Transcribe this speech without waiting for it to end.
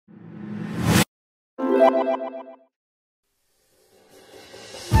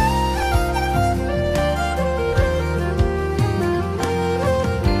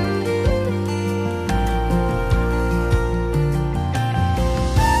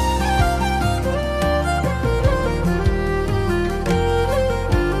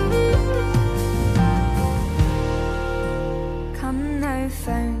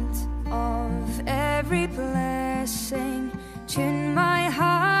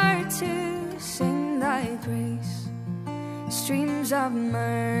Of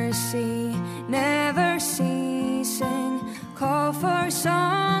mercy, never ceasing, call for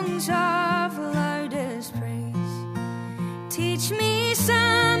songs of loudest praise. Teach me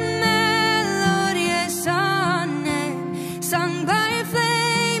some melodious sonnet, sung by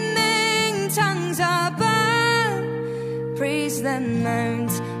flaming tongues above. Praise the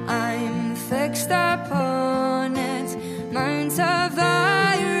mount, I'm fixed upon it, mount of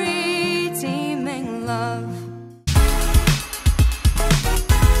thy redeeming love.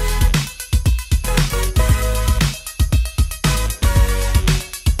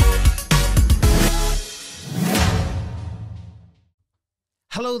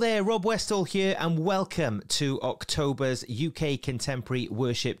 Hello there, Rob Westall here, and welcome to October's UK Contemporary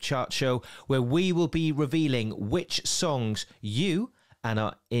Worship Chart Show, where we will be revealing which songs you and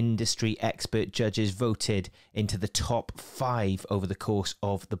our industry expert judges voted into the top 5 over the course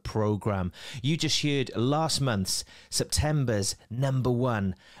of the programme. You just heard last month's, September's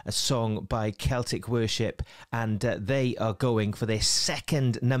 #1, a song by Celtic Worship, and they are going for their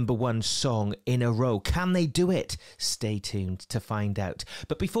second #1 song in a row. Can they do it? Stay tuned to find out.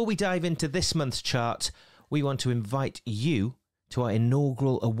 But before we dive into this month's chart, we want to invite you to our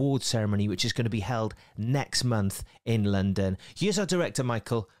inaugural award ceremony, which is going to be held next month in London. Here's our director,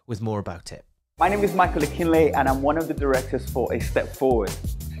 Michael, with more about it. My name is Michael Akinley, and I'm one of the directors for A Step Forward.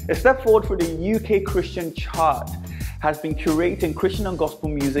 A Step Forward for the UK Christian Chart has been curating Christian and gospel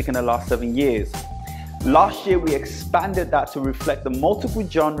music in the last 7 years. Last year, we expanded that to reflect the multiple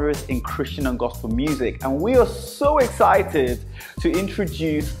genres in Christian and gospel music, and we are so excited to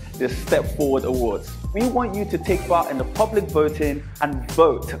introduce the Step Forward Awards. We want you to take part in the public voting and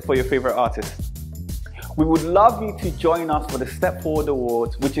vote for your favorite artist. We would love you to join us for the Step Forward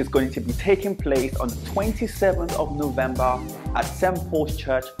Awards, which is going to be taking place on the 27th of November at St. Paul's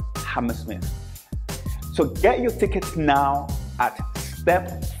Church, Hammersmith. So get your tickets now at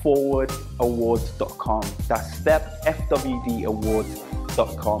StepFWDAwards.com. That's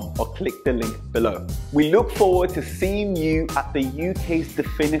StepFWDAwards.com, or click the link below. We look forward to seeing you at the UK's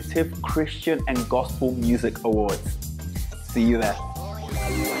definitive Christian and Gospel Music Awards. See you there.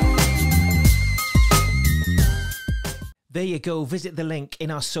 There you go. Visit the link in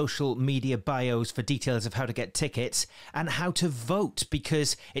our social media bios for details of how to get tickets and how to vote,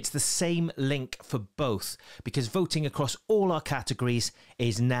 because it's the same link for both, because voting across all our categories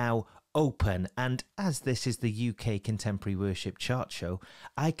is now open. And as this is the UK Contemporary Worship Chart Show,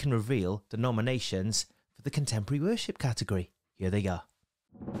 I can reveal the nominations for the Contemporary Worship category. Here they are.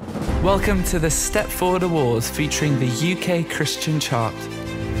 Welcome to the Step Forward Awards featuring the UK Christian Chart.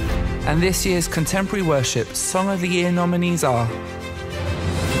 And this year's Contemporary Worship Song of the Year nominees are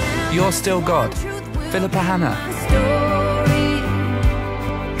You're Still God, Philippa Hanna.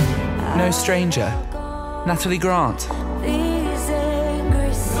 No Stranger, Natalie Grant.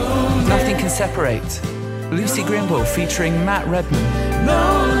 Nothing Can Separate, Lucy Grimble featuring Matt Redman.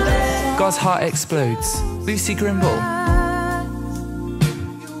 God's Heart Explodes, Lucy Grimble.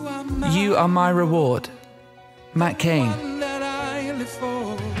 You Are My Reward, Matt Cain.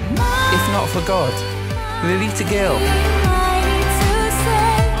 If Not For God, Lilita Gill.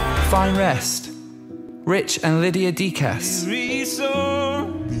 Fine Rest, Rich and Lydia Dekas.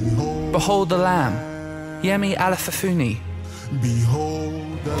 Behold the Lamb, Yemi Alafafuni.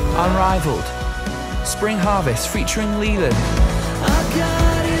 Unrivaled, Spring Harvest featuring Leland.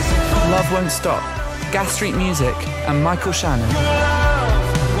 Love Won't Stop, Gas Street Music and Michael Shannon.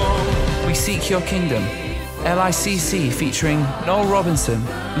 We Seek Your Kingdom, LICC featuring Noel Robinson,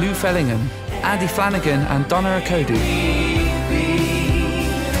 Lou Fellingham, Andy Flanagan and Donna Akodu.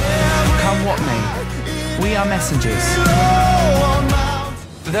 Come What May, We Are Messengers.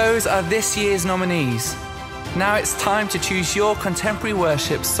 Those are this year's nominees. Now it's time to choose your Contemporary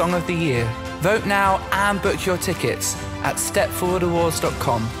Worship Song of the Year. Vote now and book your tickets at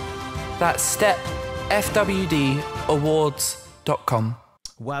StepFWDAwards.com. That's StepFWDAwards.com.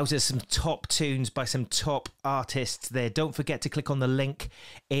 Wowzers, some top tunes by some top artists there. Don't forget to click on the link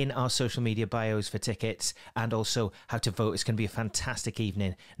in our social media bios for tickets and also how to vote. It's going to be a fantastic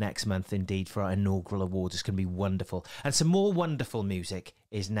evening next month indeed for our inaugural awards. It's going to be wonderful. And some more wonderful music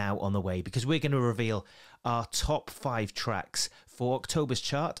is now on the way because we're going to reveal our top 5 tracks for October's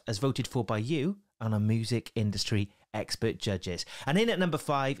chart as voted for by you and our music industry expert judges. And in at number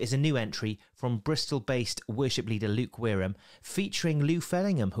 5 is a new entry from Bristol-based worship leader Luke Wareham featuring Lou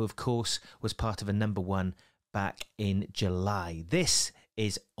Fellingham, who of course was part of a number 1 back in July. This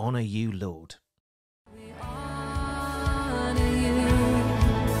is Honour You, Lord. We honor you.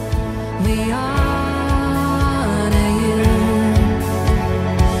 We honor you.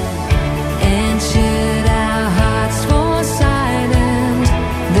 And should our hearts fall silent,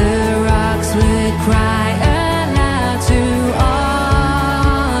 the rocks would cry to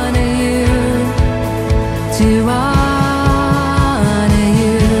honor you, to honor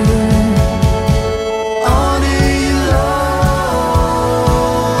you. Honor you, Lord,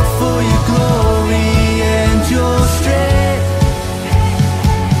 for your glory and your strength.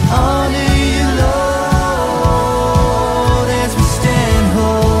 Honor you, Lord, as we stand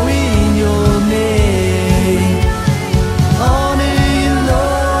whole in your name. Honor you,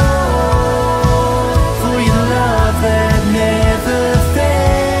 Lord, for your love that never fails.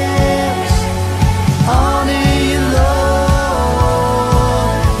 Honor you, Lord,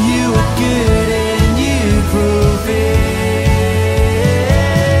 you are good and you prevail.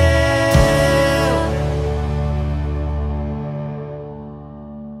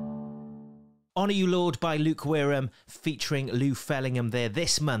 Honour You, Lord by Luke Wareham featuring Lou Fellingham there,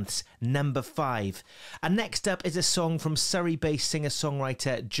 this month's number 5. And next up is a song from Surrey-based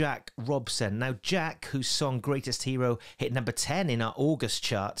singer-songwriter Jack Robson. Now Jack, whose song Greatest Hero hit number 10 in our August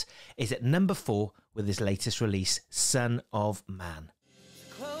chart, is at number 4 with his latest release, Son of Man.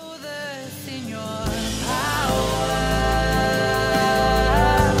 Clothe us in your power.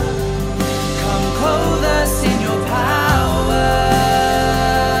 Come clothe us in your power.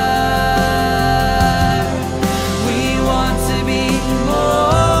 We want to be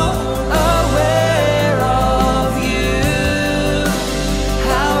more aware of you,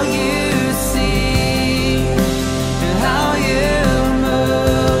 how you see and how you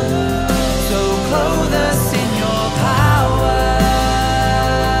move. So clothe us in your power.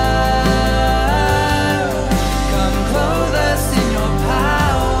 Come clothe us in your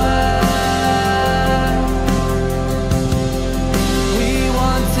power. We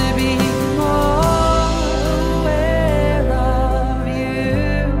want to be more aware of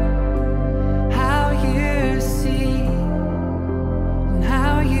you, how you see and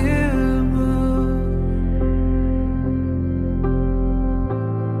how you move.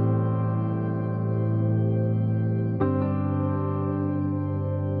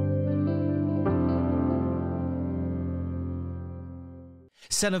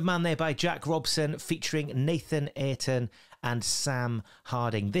 Son of Man there by Jack Robson featuring Nathan Ayrton and Sam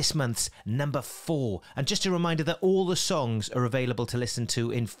Harding. This month's number 4. And just a reminder that all the songs are available to listen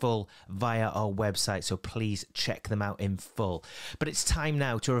to in full via our website, so please check them out in full. But it's time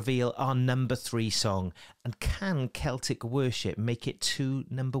now to reveal our number 3 song. And can Celtic Worship make it 2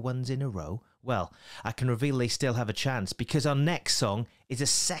 number 1s in a row? Well, I can reveal they still have a chance because our next song is a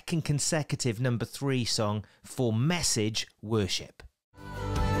second consecutive number 3 song for Message Worship.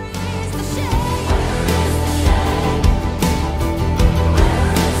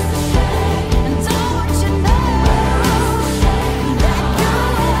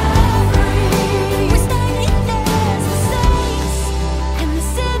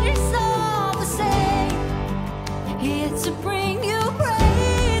 To bring you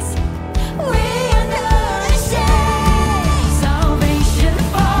praise, we are not ashamed. Salvation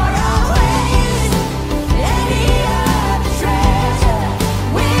for our ways, any other treasure.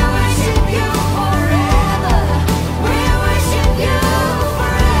 We worship you forever. We worship you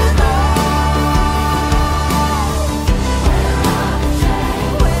forever.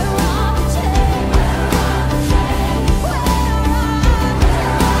 We're on the chain. We're on the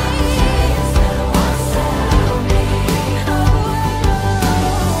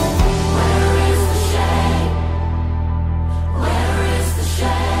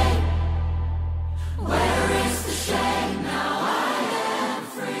chain. We're on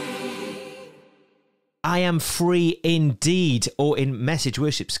the chain. I am free indeed, or in Message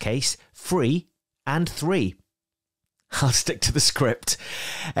Worship's case, free and 3. I'll stick to the script.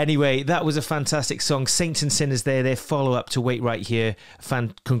 Anyway, that was a fantastic song. Saints and Sinners there, their follow-up to Wait Right Here.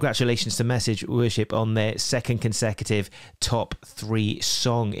 Congratulations to Message Worship on their second consecutive top 3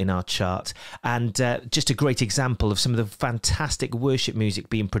 song in our chart. And just a great example of some of the fantastic worship music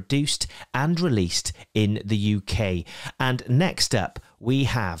being produced and released in the UK. And next up, we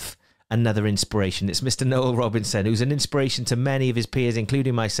have another inspiration. It's Mr. Noel Robinson, who's an inspiration to many of his peers,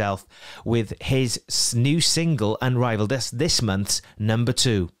 including myself, with his new single, Unrivaled, this month's number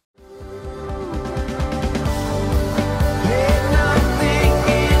 2.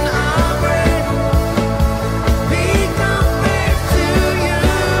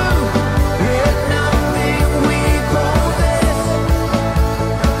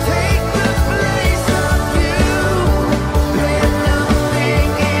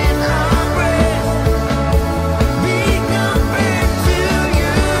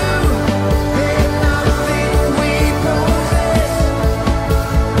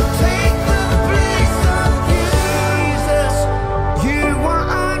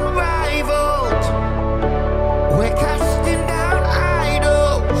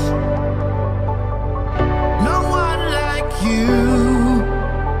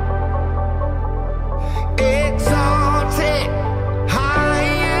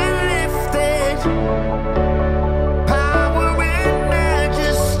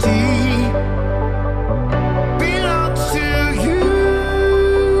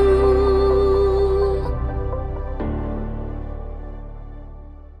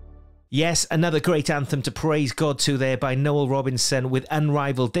 Yes, another great anthem to praise God to there by Noel Robinson with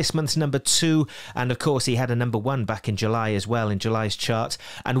Unrivaled, this month's number 2. And of course, he had a number 1 back in July as well, in July's chart.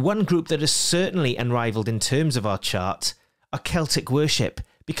 And one group that is certainly unrivaled in terms of our chart are Celtic Worship,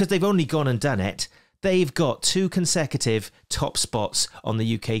 because they've only gone and done it. They've got 2 consecutive top spots on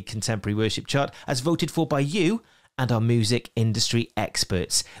the UK Contemporary Worship chart, as voted for by you and our music industry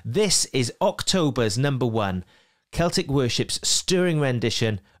experts. This is October's number 1. Celtic Worship's stirring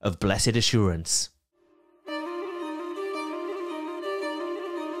rendition of Blessed Assurance.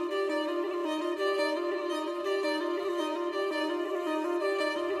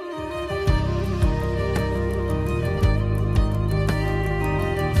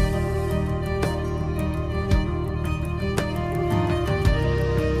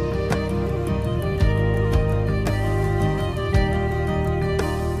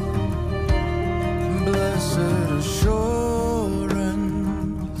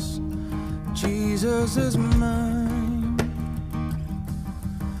 Jesus is mine.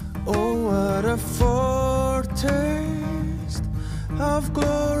 Oh, what a foretaste of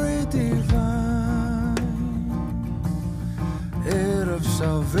glory divine, heir of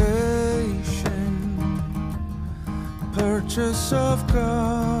salvation, purchase of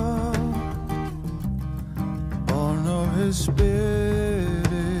God, born of His Spirit,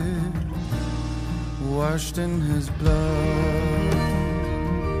 washed in His blood.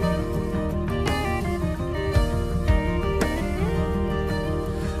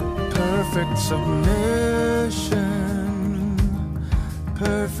 Perfect submission,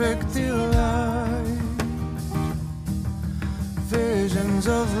 perfect delight, visions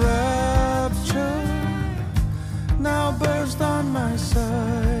of rapture now burst on my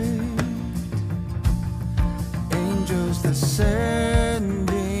sight, angels descending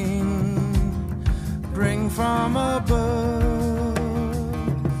bring from above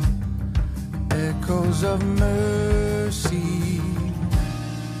echoes of mercy,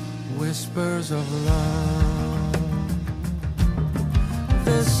 whispers of love.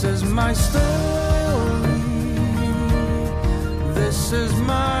 This is my story, this is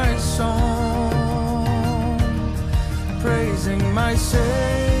my song, praising my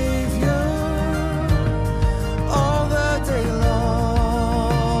Savior all the day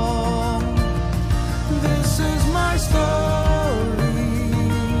long. This is my story,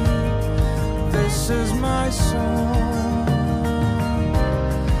 this is my song,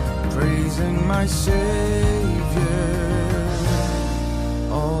 praising my Savior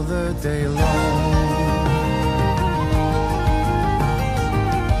all the day long.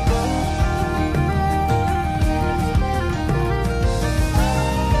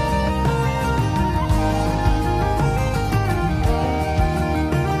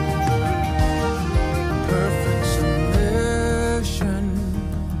 Perfect submission,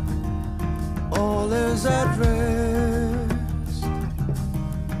 all is at rest.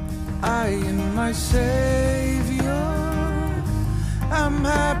 I in my Savior, I'm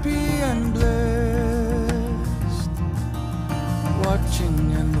happy and blessed,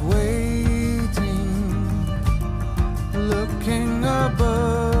 watching and waiting, looking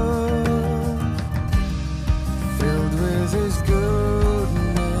above, filled with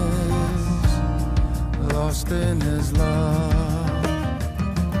in his love.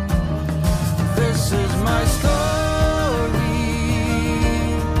 This is my story,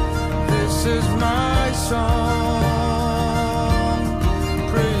 this is my song,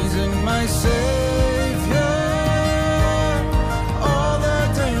 praising my Savior all the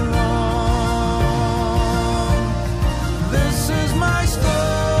day long. This is my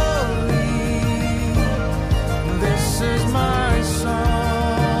story, this is my song,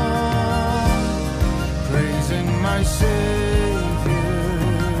 praising my Savior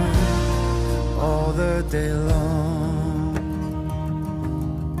all the day long.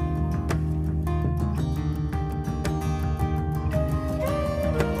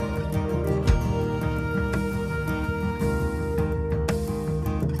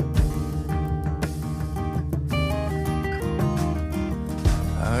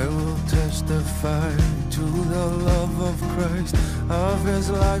 I will testify to the love of Christ, of his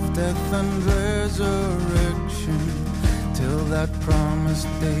life, death, and resurrection, till that promised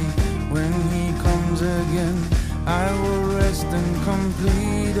day when he comes again. I will rest in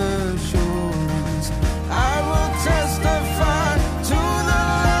complete assurance. I will testify to the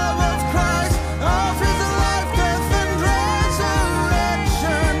love of Christ, of his life, death, and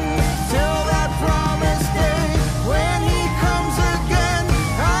resurrection, till that promised day when he comes again.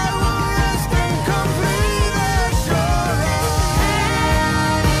 I will rest in complete assurance.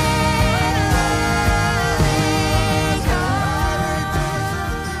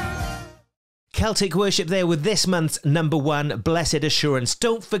 Celtic worship there with this month's #1, Blessed Assurance.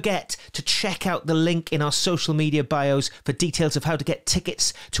 Don't forget to check out the link in our social media bios for details of how to get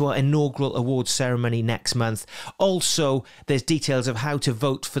tickets to our inaugural awards ceremony next month. Also, there's details of how to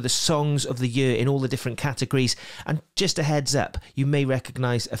vote for the songs of the year in all the different categories. And just a heads up, you may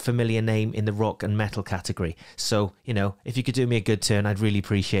recognise a familiar name in the rock and metal category. So, you know, if you could do me a good turn, I'd really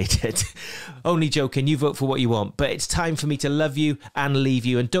appreciate it. Only joking, you vote for what you want. But it's time for me to love you and leave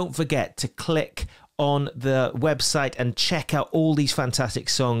you. And don't forget to click on the website and check out all these fantastic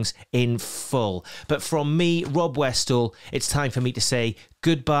songs in full. But from me, Rob Westall, it's time for me to say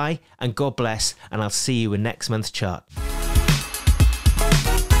goodbye and God bless, and I'll see you in next month's chart.